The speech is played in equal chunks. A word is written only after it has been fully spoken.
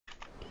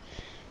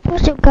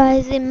What's up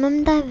guys,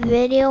 remember that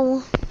video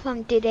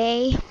from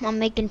today? I'm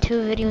making 2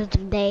 videos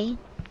today.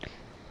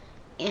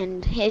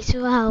 And here's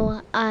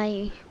how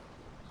I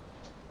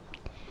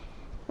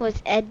was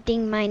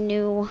editing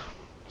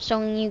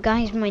showing you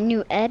guys my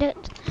new edit.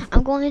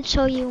 I'm going to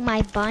show you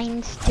my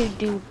binds to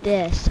do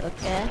this,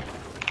 okay?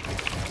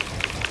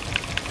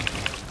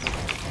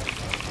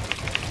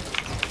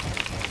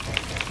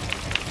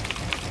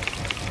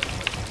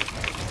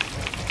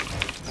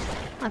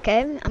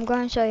 Okay, I'm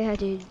going to show you how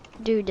to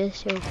do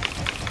this too.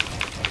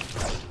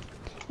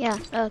 Yeah,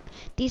 look,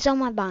 these are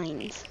my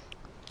binds.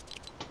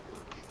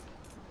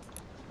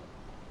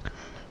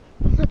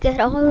 Look at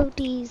all of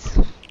these.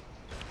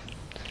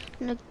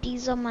 Look,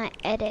 these are my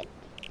edit.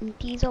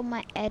 These are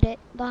my edit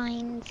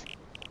binds.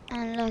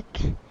 And look,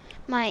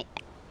 my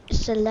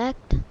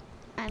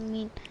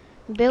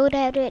build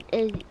edit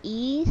is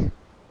E.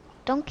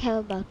 Don't care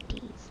about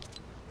these.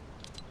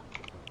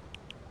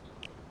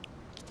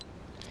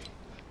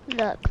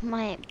 Look,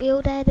 my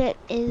build edit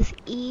is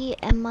E,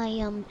 and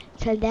my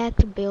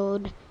select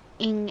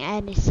building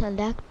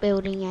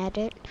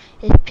edit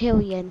is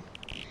period.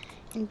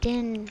 And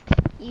then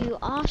you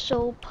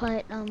also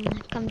put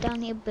come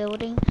down here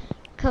building,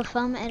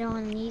 confirm it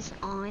on these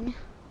on,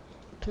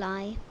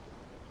 apply.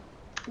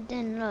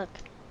 Then look,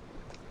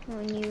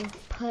 when you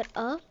put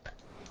up,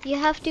 you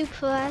have to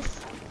press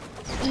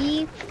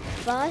E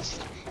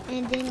first,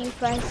 and then you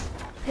press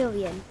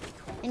period.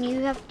 And you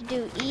have to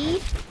do E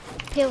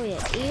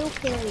period, and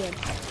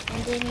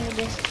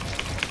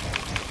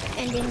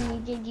then you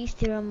get used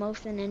to the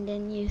motion, and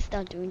then you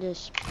start doing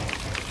this.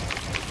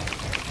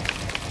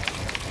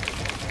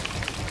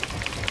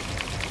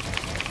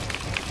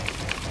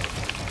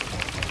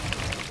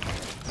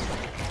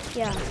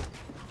 Yeah,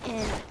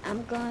 and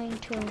I'm going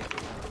to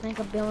make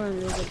a build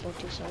invisible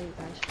to show you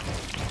guys.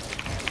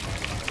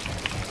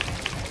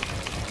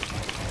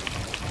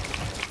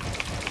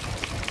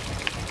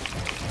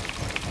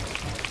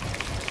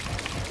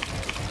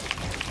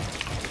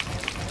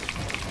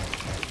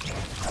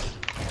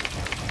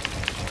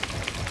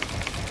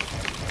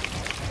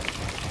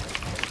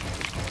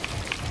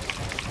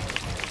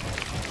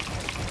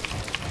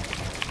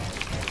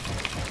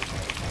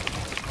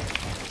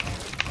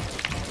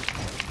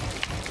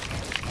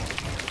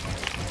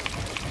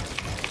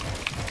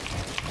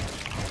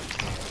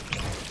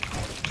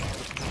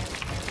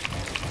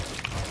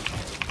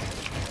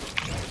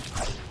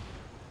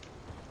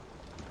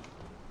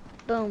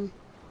 Boom.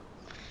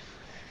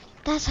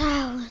 That's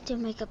how to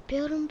make a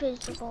build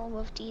invisible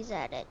with these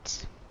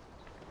edits.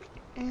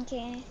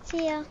 Okay,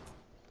 see ya.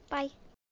 Bye.